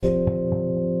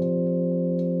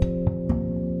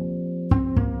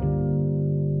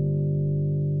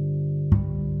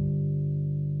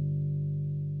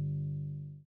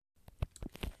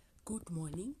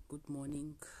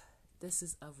This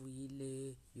is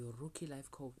Avuyile, your rookie life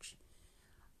coach.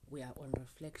 We are on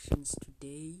reflections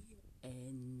today,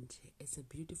 and it's a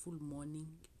beautiful morning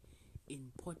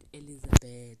in Port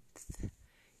Elizabeth,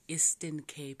 Eastern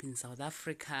Cape in South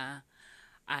Africa.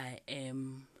 I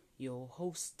am your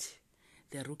host,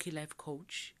 the rookie life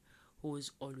coach, who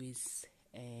is always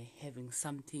having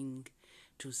something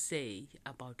to say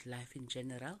about life in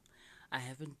general. I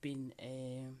haven't been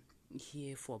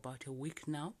here for about a week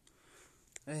now.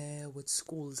 With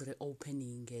schools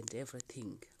reopening and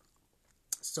everything,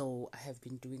 so I have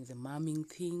been doing the momming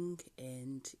thing,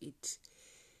 and it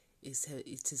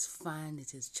is fun.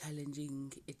 It is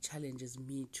challenging. It challenges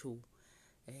me to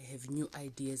have new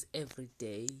ideas every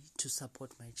day to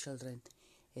support my children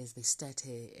as they start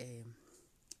a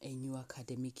new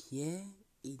academic year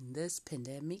in this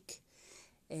pandemic,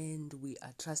 and we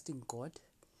are trusting God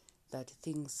that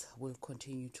things will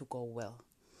continue to go well.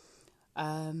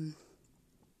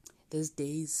 These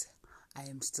days, I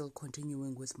am still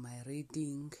continuing with my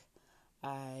reading.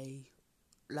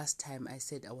 Last time I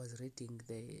said I was reading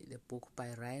the book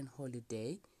by Ryan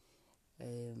Holiday,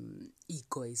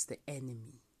 Ego is the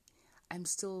Enemy. I'm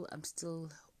still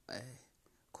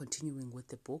continuing with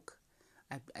the book.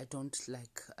 I don't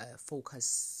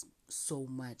focus so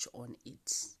much on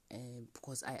it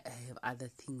because I have other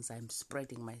things. I'm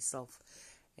spreading myself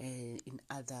in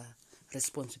other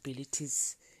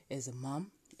responsibilities as a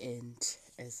mom and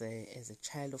as a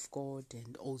child of God,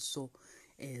 and also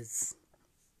as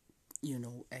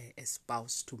a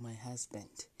spouse to my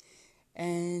husband.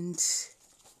 And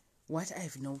what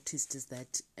I've noticed is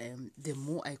that the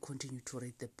more I continue to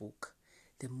read the book,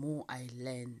 the more I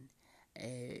learn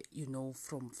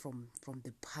from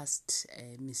the past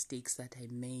mistakes that I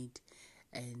made,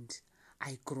 and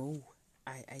I grow.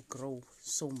 I grow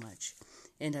so much.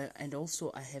 And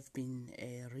also I have been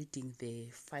reading the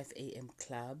 5 a.m.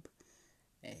 Club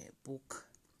book.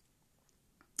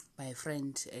 My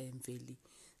friend Mveli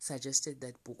suggested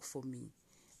that book for me.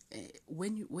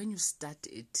 When you start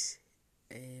it,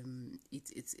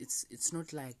 it's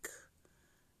not like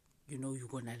you're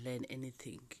gonna learn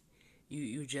anything.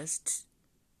 You just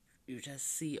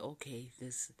see, okay,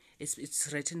 this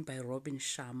it's written by Robin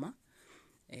Sharma.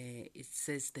 It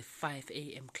says the 5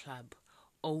 a.m. Club.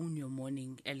 Own your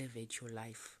morning, elevate your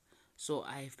life. So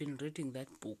I've been reading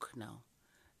that book now,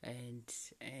 and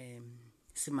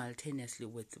simultaneously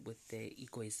with the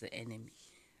Ego is the Enemy.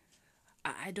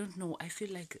 I don't know. I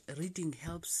feel like reading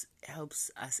helps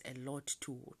us a lot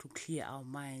to clear our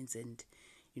minds, and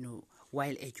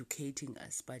while educating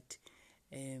us, but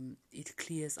it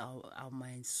clears our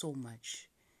minds so much.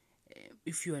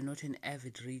 If you are not an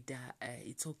avid reader,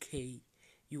 it's okay.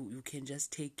 You can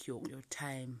just take your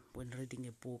time when reading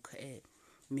a book.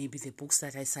 Maybe the books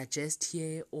that I suggest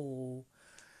here, or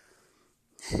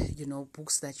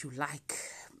books that you like.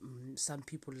 Some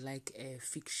people like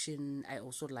fiction. I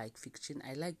also like fiction.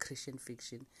 I like Christian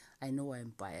fiction. I know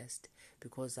I'm biased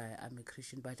because I'm a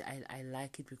Christian, but I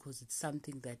like it because it's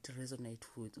something that resonates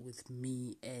with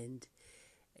me, and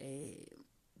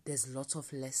there's lots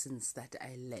of lessons that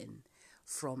I learn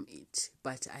from it.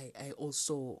 But I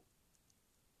also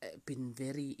been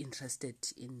very interested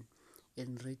in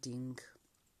reading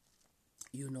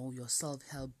your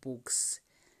self-help books,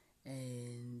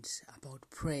 and about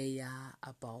prayer,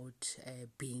 about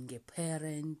being a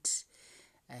parent,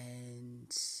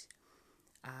 and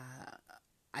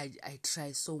I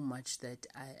try so much that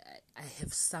I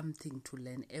have something to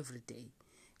learn every day,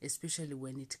 especially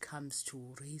when it comes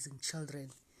to raising children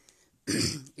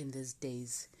in these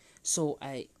days. So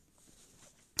I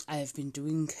have been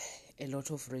doing a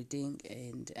lot of reading,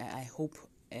 and I hope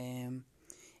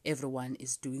everyone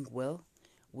is doing well.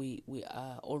 We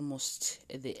are almost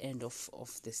at the end of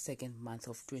the second month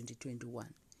of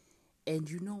 2021,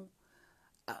 and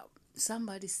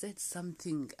somebody said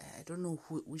something. I don't know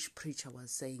which preacher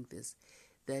was saying this,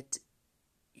 that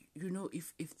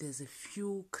if there's a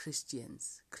few Christian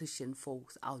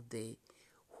folks out there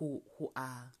who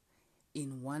are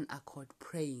in one accord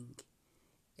praying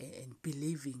and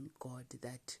believing God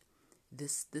that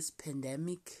this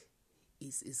pandemic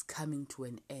is coming to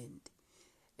an end,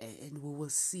 and we will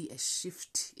see a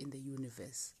shift in the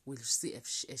universe. We'll see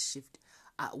a shift.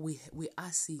 We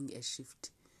are seeing a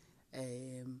shift.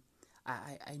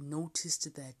 I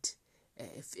noticed that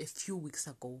a few weeks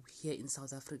ago here in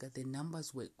South Africa, the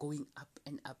numbers were going up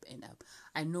and up and up.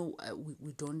 I know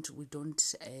we don't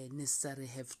necessarily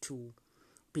have to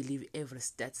believe every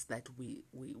stats that we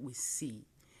see.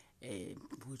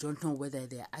 We don't know whether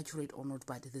they are accurate or not,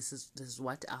 but this is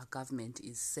what our government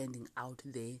is sending out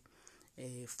there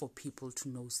for people to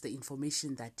know. It's the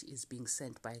information that is being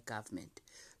sent by government.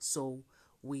 So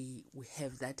we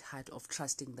have that heart of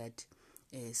trusting that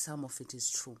some of it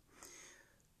is true.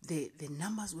 The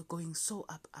numbers were going so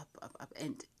up,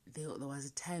 and there was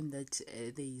a time that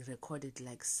they recorded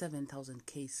like 7,000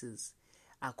 cases,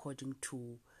 according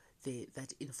to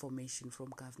that information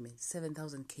from government.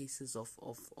 7,000 cases of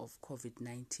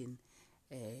COVID-19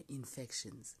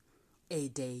 infections a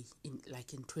day, in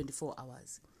 24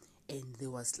 hours, and there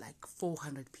was like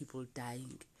 400 people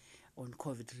dying on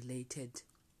COVID related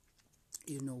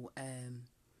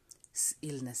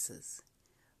illnesses.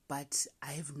 But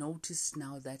I have noticed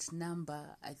now that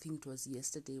number, I think it was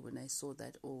yesterday when I saw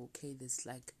that, there's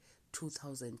like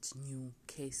 2,000 new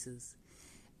cases.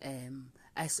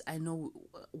 I know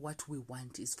what we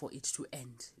want is for it to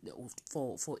end,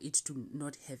 for it to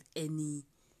not have any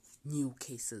new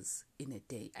cases in a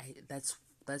day. That's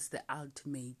the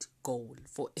ultimate goal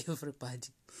for everybody,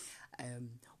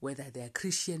 whether they are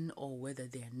Christian or whether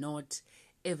they are not.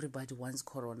 Everybody wants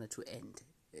Corona to end,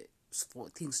 for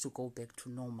things to go back to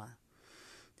normal.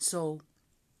 So,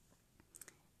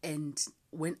 and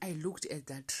when I looked at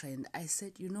that trend, I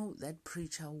said, that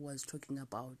preacher who was talking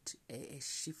about a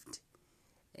shift,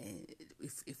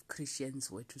 if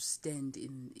Christians were to stand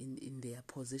in their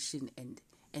position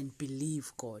and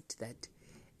believe God that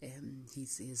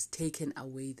he's taken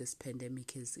away this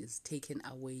pandemic, he's taken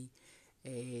away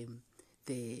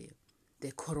the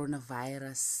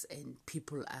coronavirus, and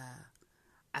people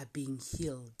are being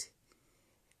healed,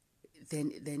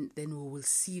 then we will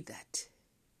see that.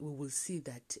 We will see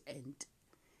that, and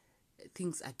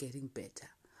things are getting better.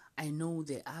 I know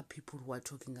there are people who are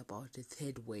talking about a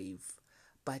third wave,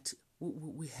 but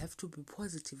we have to be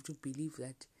positive to believe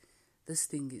that this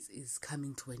thing is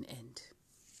coming to an end.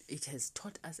 It has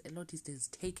taught us a lot. It has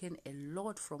taken a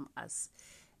lot from us,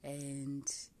 and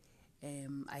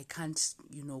I can't,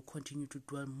 continue to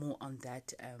dwell more on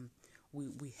that.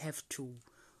 We have to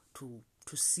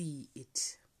see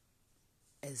it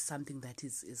as something that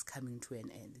is coming to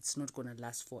an end. It's not going to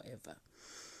last forever.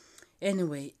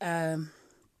 Anyway,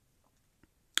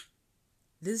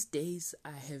 these days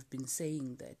I have been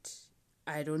saying that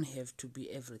I don't have to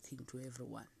be everything to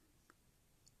everyone.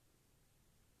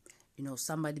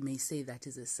 Somebody may say that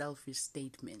is a selfish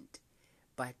statement,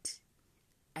 but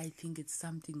I think it's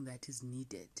something that is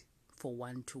needed for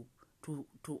one to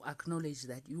acknowledge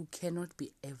that you cannot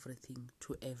be everything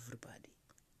to everybody.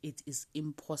 It is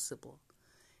impossible.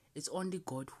 It's only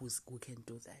God who can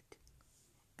do that,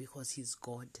 because He's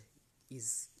God. He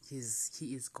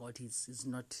is God. He's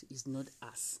not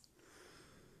us.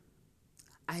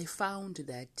 I found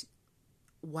that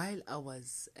while I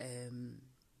was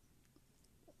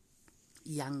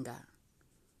younger,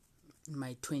 in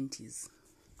my 20s,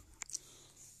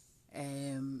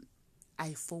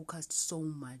 I focused so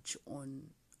much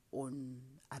on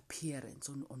appearance,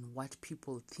 on what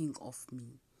people think of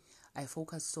me. I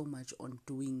focused so much on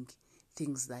doing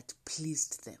things that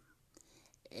pleased them,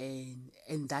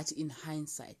 and that in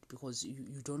hindsight, because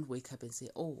you don't wake up and say,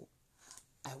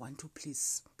 I want to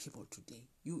please people today.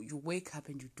 You wake up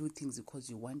and you do things because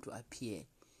you want to appear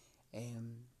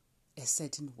a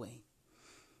certain way.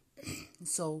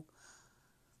 So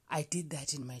I did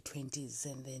that in my 20s,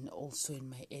 and then also in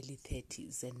my early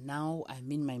 30s, and now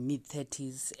I'm in my mid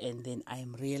 30s, and then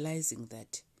I'm realizing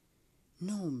that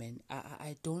no, man,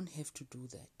 I don't have to do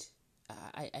that.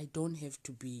 I don't have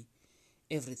to be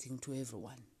everything to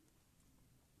everyone.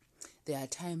 There are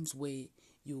times where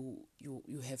you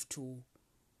have to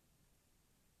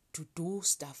do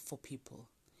stuff for people.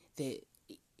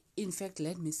 In fact,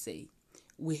 let me say,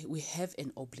 we have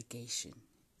an obligation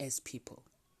as people.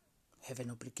 We have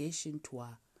an obligation to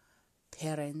our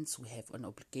parents, we have an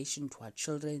obligation to our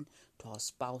children, to our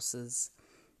spouses,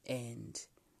 and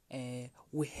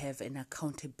we have an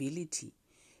accountability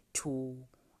to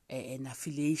an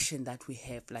affiliation that we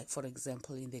have. Like, for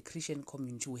example, in the Christian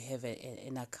community, we have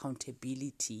an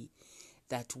accountability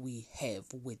that we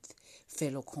have with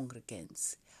fellow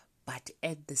congregants. But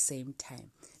at the same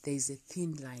time, there is a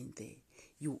thin line there.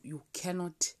 You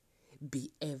cannot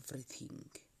be everything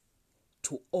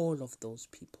to all of those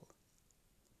people.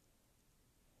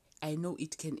 I know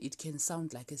it can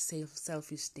sound like a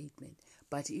selfish statement,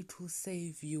 but it will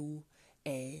save you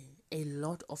a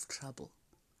lot of trouble.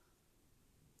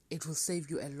 It will save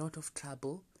you a lot of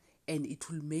trouble, and it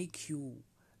will make you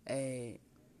a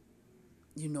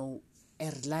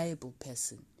reliable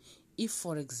person. If,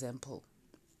 for example,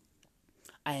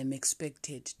 I am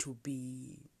expected to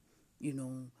be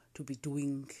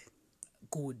doing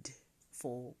good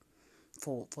for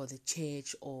the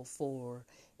church or for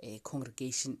a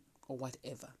congregation or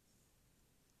whatever,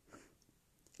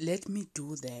 let me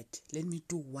do that. Let me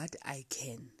do what I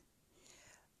can.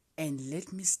 And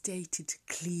let me state it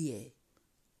clear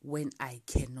when I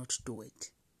cannot do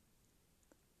it.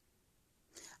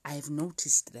 I have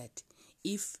noticed that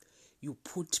if you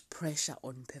put pressure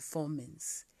on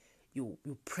performance, you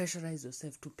pressurize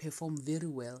yourself to perform very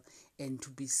well and to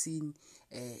be seen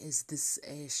as this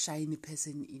shiny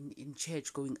person in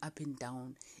church going up and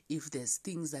down. If there's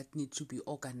things that need to be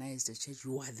organized at church,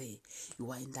 you are there.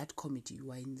 You are in that committee.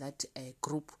 You are in that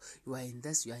group. You are in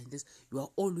this. You are in this. You are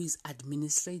always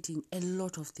administrating a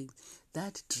lot of things.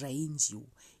 That drains you.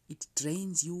 It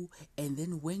drains you. And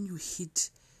then when you hit,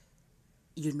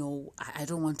 I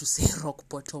don't want to say rock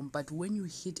bottom, but when you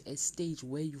hit a stage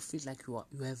where you feel like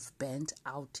you have burnt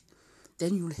out,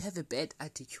 then you'll have a bad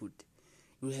attitude.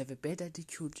 You'll have a bad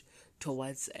attitude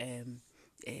towards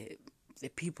the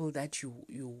people that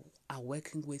you are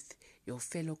working with, your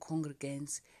fellow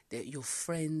congregants, your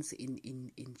friends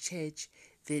in church.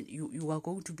 Then you are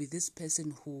going to be this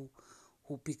person who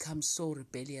becomes so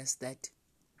rebellious that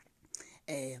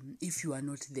if you are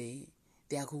not there,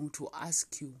 they are going to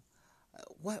ask you,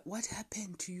 what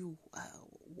happened to you?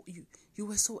 You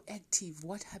were so active.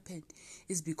 What happened?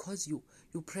 Is because you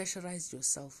pressurized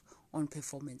yourself on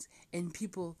performance, and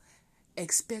people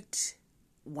expect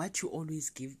what you always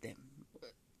give them.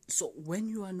 So when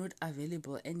you are not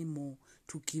available anymore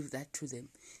to give that to them,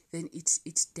 then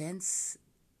it dents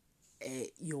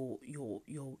your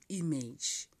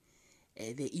image,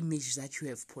 the image that you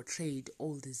have portrayed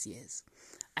all these years.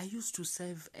 I used to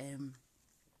serve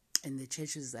in the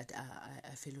churches that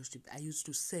I fellowship. I used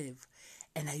to serve,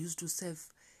 and I used to serve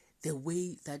the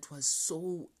way that was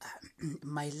so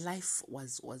my life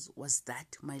was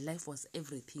that. My life was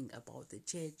everything about the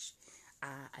church.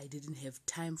 I didn't have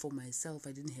time for myself.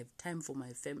 I didn't have time for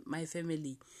my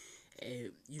family.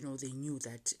 They knew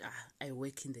that I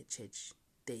work in the church.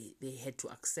 They had to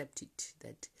accept it,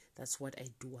 that that's what I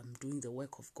do. I'm doing the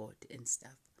work of God and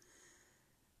stuff.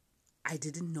 I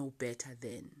didn't know better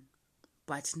then.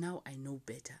 But now I know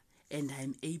better, and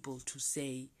I'm able to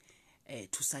say,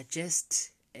 to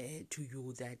suggest to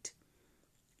you that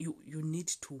you need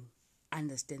to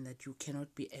understand that you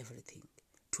cannot be everything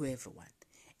to everyone,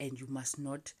 and you must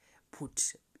not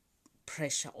put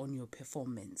pressure on your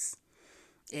performance.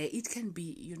 It can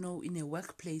be, in a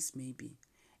workplace maybe.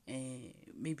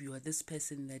 Maybe you are this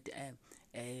person that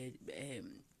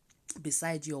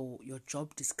beside your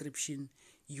job description,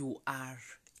 you are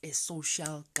a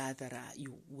social gatherer.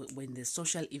 When the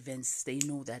social events, they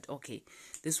know that, okay,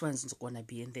 this one's gonna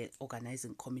be in the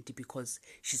organizing committee because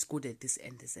she's good at this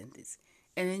and this and this.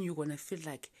 And then you're gonna feel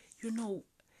like,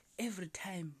 every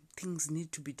time things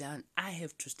need to be done, I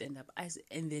have to stand up.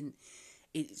 And then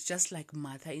it's just like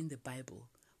Martha in the Bible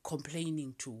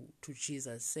complaining to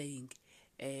Jesus, saying,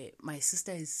 my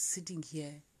sister is sitting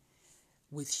here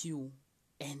with you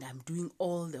and I'm doing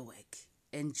all the work.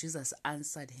 And Jesus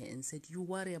answered her and said, you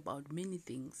worry about many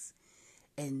things,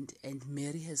 and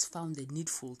Mary has found the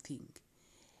needful thing,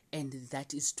 and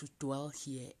that is to dwell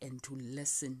here and to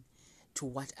listen to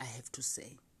what I have to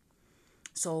say.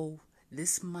 So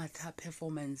this Martha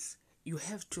performance, you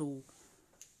have to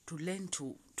learn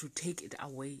to take it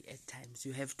away at times.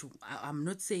 You have to, I'm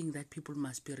not saying that people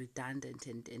must be redundant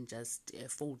and just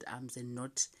fold arms and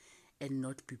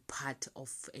not be part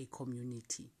of a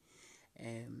community.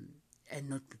 And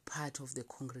not be part of the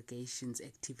congregation's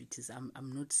activities.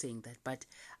 I'm not saying that, but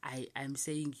I'm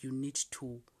saying you need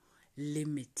to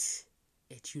limit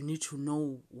it. You need to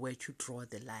know where to draw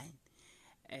the line.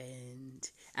 And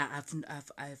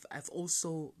I've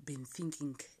also been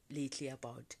thinking lately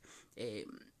about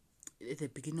at the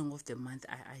beginning of the month.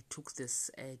 I took this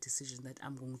decision that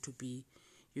I'm going to be,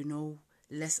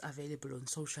 less available on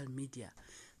social media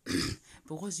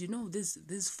because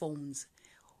these phones.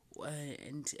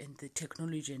 And the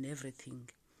technology and everything,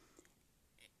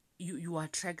 you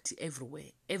attract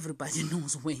everywhere. Everybody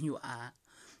knows where you are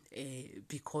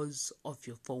because of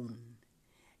your phone.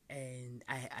 And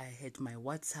I had my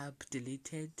WhatsApp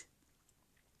deleted.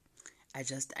 I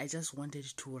just wanted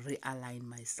to realign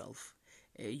myself.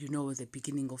 At the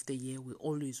beginning of the year, we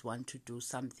always want to do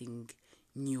something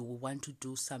new. We want to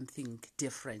do something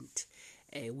different.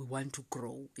 We want to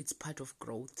grow. It's part of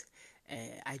growth.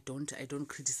 I don't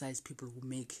criticize people who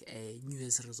make New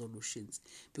Year's resolutions,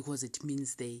 because it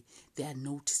means they are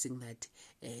noticing that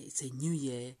it's a new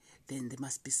year, then there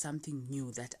must be something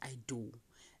new that I do.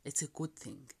 It's a good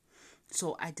thing.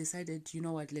 So I decided,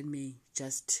 let me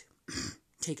just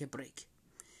take a break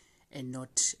and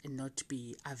not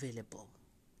be available.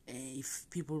 If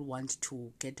people want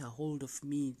to get a hold of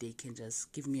me, they can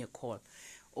just give me a call,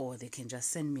 or they can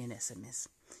just send me an SMS.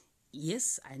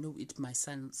 yes, I know it might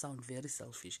sound very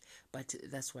selfish, but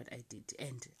that's what I did.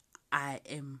 And I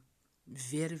am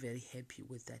very, very happy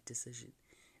with that decision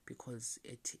because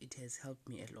it has helped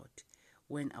me a lot.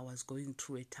 When I was going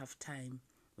through a tough time,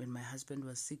 when my husband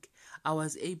was sick, I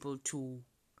was able to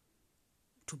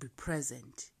be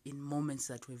present in moments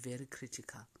that were very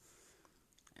critical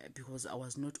because I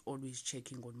was not always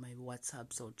checking on my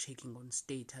WhatsApps or checking on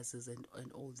statuses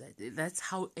and all that. That's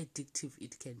how addictive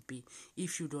it can be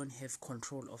if you don't have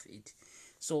control of it.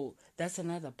 So that's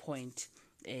another point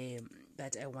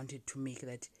that I wanted to make,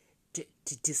 that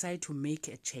to decide to make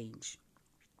a change.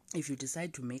 If you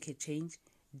decide to make a change,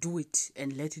 do it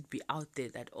and let it be out there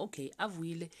that, okay,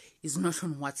 Avuyile is not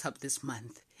on WhatsApp this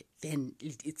month. Then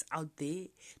it's out there.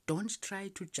 Don't try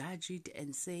to judge it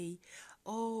and say,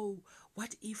 oh,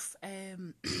 what if,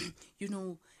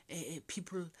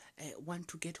 people want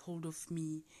to get hold of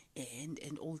me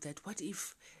and all that. What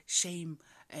if shame,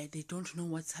 they don't know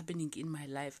what's happening in my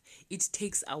life. It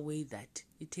takes away that.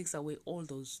 It takes away all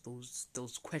those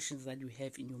questions that you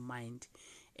have in your mind.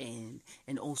 And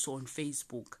also on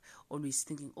Facebook, always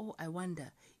thinking, oh, I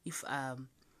wonder if I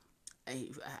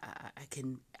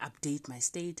can update my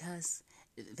status.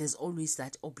 There's always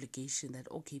that obligation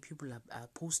that, okay, people are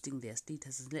posting their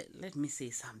statuses. Let me say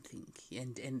something.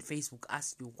 And Facebook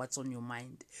asks you what's on your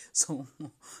mind. So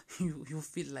you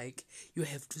feel like you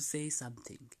have to say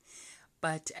something.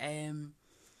 But having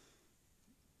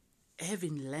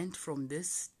learned from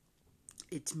this,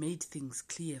 it made things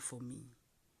clear for me.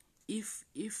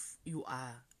 If you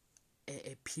are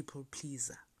a people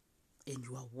pleaser and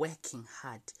you are working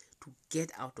hard to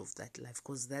get out of that life,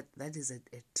 because that is a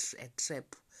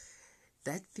trap.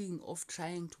 That thing of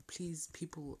trying to please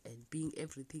people and being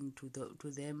everything to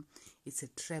them, it's a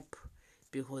trap,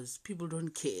 because people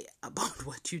don't care about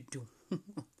what you do.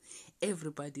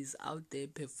 Everybody's out there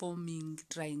performing,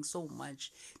 trying so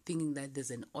much, thinking that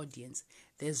there's an audience.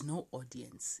 There's no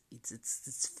audience.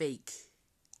 It's fake.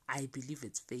 I believe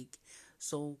it's fake.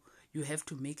 So you have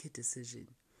to make a decision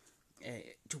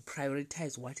to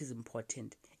prioritize what is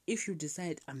important. If you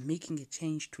decide I'm making a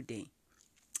change today,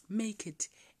 make it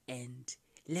and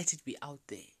let it be out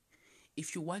there.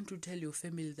 If you want to tell your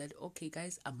family that, okay,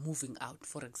 guys, I'm moving out,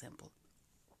 for example,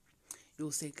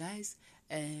 you'll say, guys,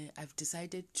 I've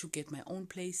decided to get my own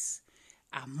place.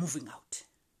 I'm moving out.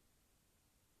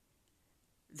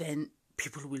 Then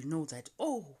people will know that,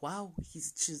 oh, wow,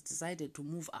 she's decided to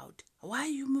move out. Why are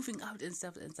you moving out and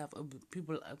stuff and stuff?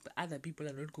 Other people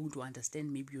are not going to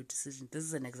understand maybe your decision. This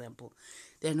is an example.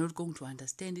 They're not going to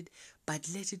understand it, but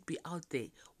let it be out there.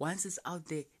 Once it's out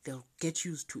there, they'll get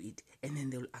used to it, and then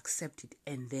they'll accept it,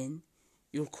 and then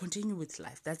you'll continue with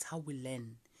life. That's how we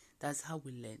learn.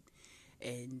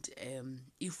 And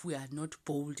if we are not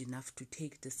bold enough to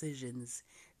take decisions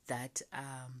that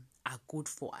are good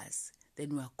for us,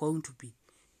 then we are going to be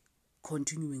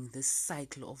continuing this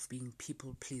cycle of being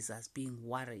people pleasers, being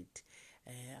worried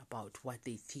about what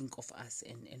they think of us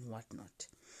and whatnot.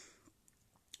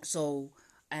 So,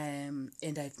 and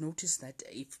I've noticed that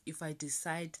if I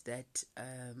decide that,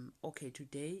 okay,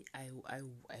 today I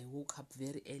woke up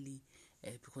very early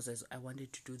because I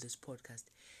wanted to do this podcast,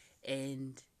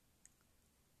 and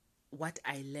what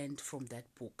I learned from that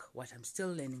book, what I'm still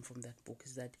learning from that book,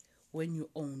 is that when you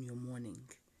own your morning,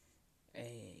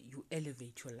 you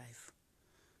elevate your life.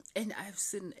 And I've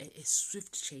seen a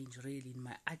swift change really in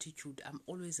my attitude. I'm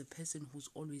always a person who's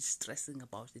always stressing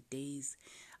about the days,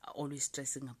 always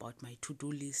stressing about my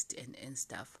to-do list and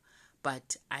stuff.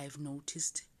 But I've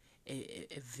noticed a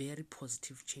very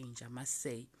positive change, I must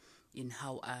say, in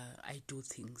how I do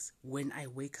things. When I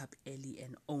wake up early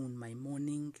and own my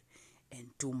morning and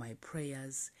do my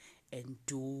prayers and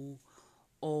do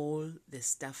all the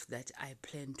stuff that I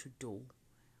plan to do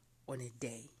on a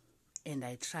day. And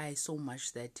I try so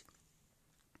much that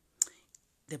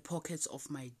the pockets of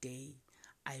my day,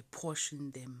 I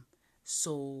portion them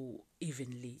so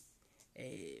evenly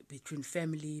between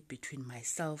family, between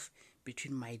myself,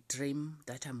 between my dream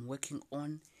that I'm working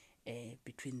on,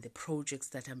 between the projects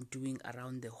that I'm doing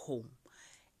around the home.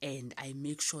 And I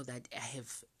make sure that I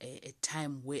have a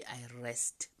time where I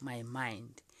rest my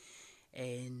mind.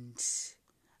 And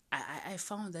I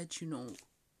found that,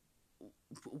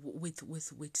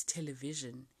 with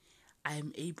television,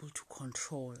 I'm able to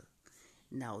control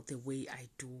now the way I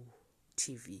do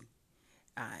TV.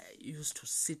 I used to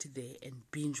sit there and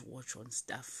binge watch on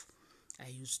stuff. I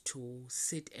used to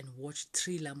sit and watch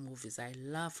thriller movies. I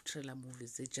love thriller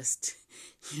movies. They just,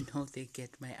 they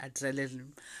get my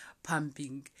adrenaline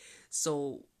pumping.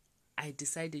 So I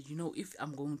decided, if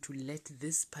I'm going to let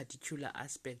this particular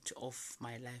aspect of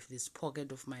my life, this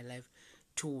pocket of my life,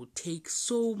 to take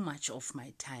so much of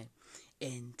my time,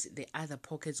 and the other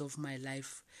pockets of my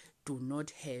life do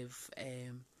not have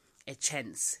a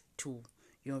chance to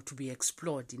to be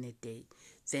explored in a day,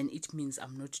 then it means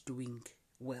I'm not doing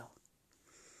well.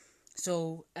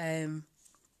 So I'm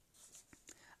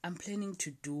planning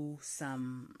to do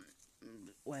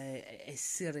a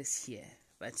series here,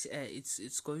 but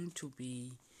it's going to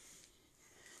be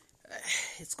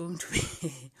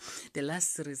the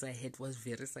last series I had was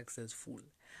very successful.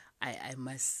 I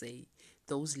must say,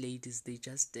 those ladies, they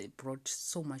just brought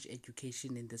so much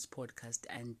education in this podcast,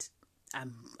 and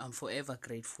I'm forever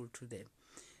grateful to them.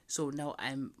 So now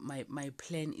my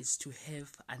plan is to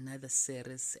have another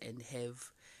series and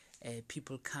have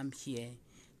people come here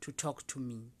to talk to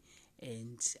me,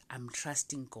 and I'm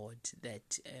trusting God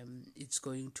that it's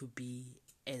going to be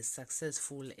as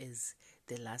successful as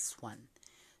the last one.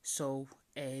 So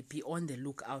be on the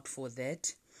lookout for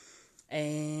that.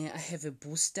 I have a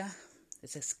booster.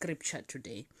 It's a scripture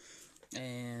today.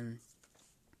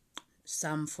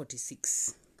 Psalm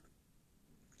 46.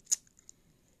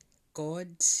 God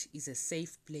is a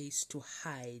safe place to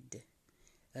hide,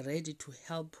 ready to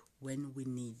help when we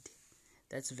need.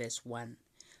 That's verse 1.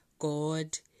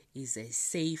 God is a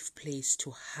safe place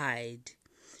to hide,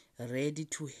 ready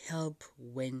to help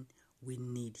when we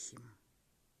need Him.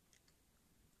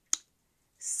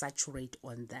 Saturate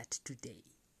on that today,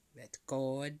 that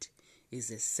God is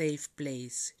a safe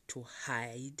place to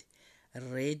hide,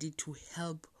 ready to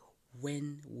help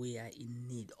when we are in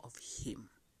need of Him.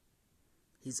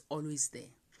 He's always there,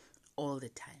 all the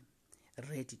time,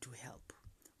 ready to help.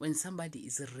 When somebody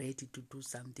is ready to do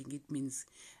something, it means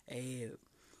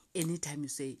anytime you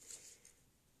say,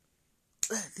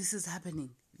 this is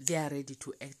happening, they are ready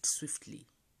to act swiftly.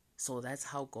 So that's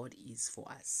how God is for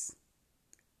us.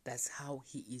 That's how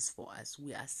He is for us.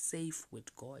 We are safe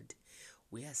with God.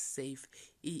 We are safe.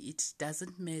 It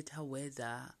doesn't matter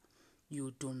whether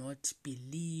you do not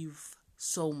believe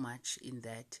so much in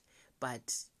that,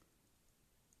 but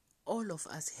all of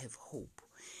us have hope.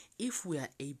 If we are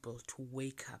able to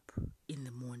wake up in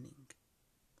the morning,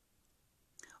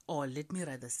 or let me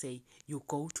rather say, you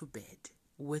go to bed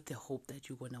with the hope that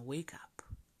you're going to wake up.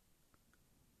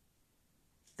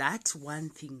 That's one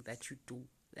thing that you do,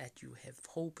 that you have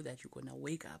hope that you're going to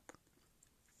wake up.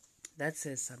 That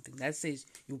says something. That says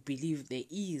you believe there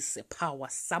is a power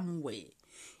somewhere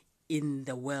in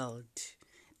the world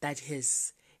that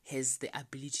has the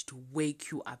ability to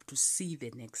wake you up to see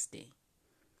the next day.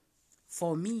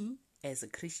 For me, as a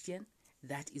Christian,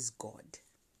 that is God.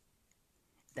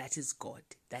 That is God.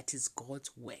 That is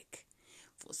God's work.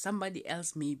 For somebody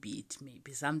else, maybe it may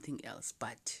be something else,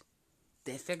 but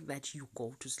the fact that you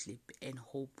go to sleep and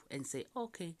hope and say,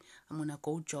 okay, I'm going to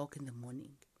go jog in the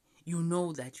morning. You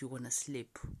know that you're going to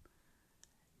sleep,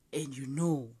 and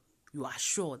you are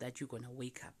sure that you're going to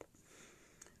wake up.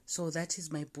 So that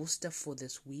is my booster for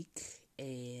this week,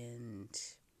 and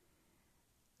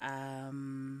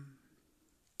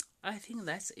I think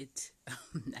that's it.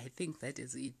 I think that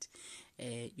is it.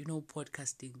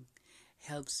 Podcasting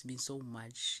helps me so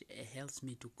much. It helps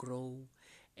me to grow,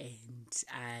 and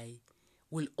I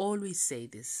will always say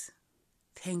this.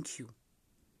 Thank you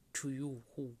to you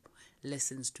who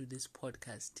listens to this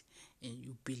podcast and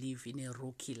you believe in a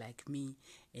rookie like me,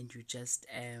 and you just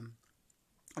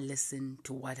listen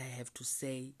to what I have to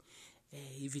say.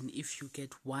 Even if you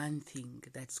get one thing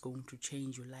that's going to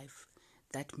change your life,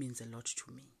 that means a lot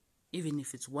to me. Even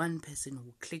if it's one person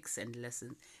who clicks and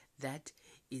listens, that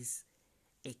is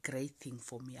a great thing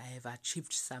for me. I have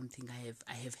achieved something.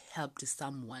 I have helped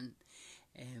someone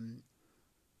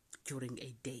during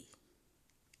a day.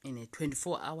 In a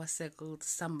 24-hour cycle,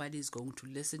 somebody is going to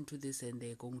listen to this and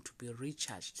they're going to be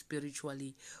recharged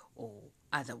spiritually or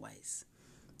otherwise.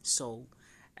 So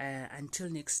until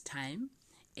next time,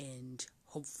 and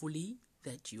hopefully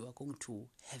that you are going to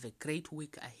have a great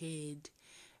week ahead.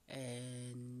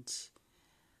 And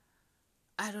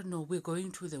I don't know, we're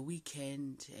going to the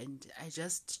weekend, and I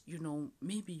just,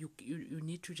 maybe you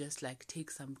need to just like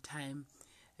take some time,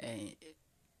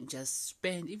 just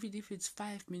spend, even if it's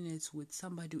 5 minutes with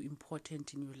somebody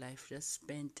important in your life, just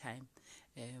spend time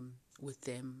with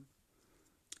them.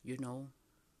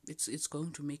 It's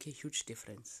going to make a huge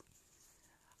difference.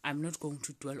 I'm not going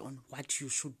to dwell on what you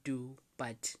should do,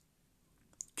 but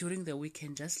during the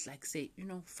weekend, just like say,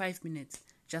 5 minutes,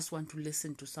 just want to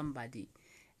listen to somebody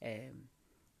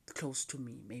close to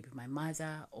me, maybe my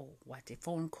mother or what, a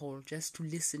phone call, just to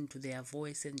listen to their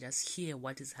voice and just hear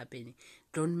what is happening.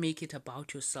 Don't make it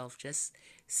about yourself. Just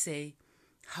say,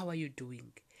 how are you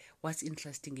doing? What's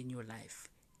interesting in your life?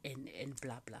 And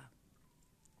blah, blah.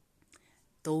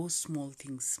 those small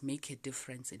things make a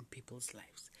difference in people's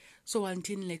lives. So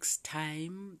until next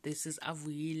time, this is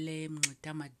Avuyile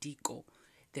Mngxitamadiko,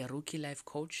 the Rookie Life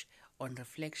Coach, on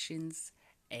Reflections,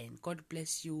 and God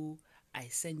bless you. I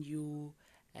send you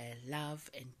love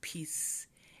and peace,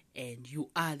 and you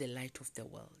are the light of the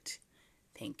world.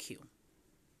 Thank you.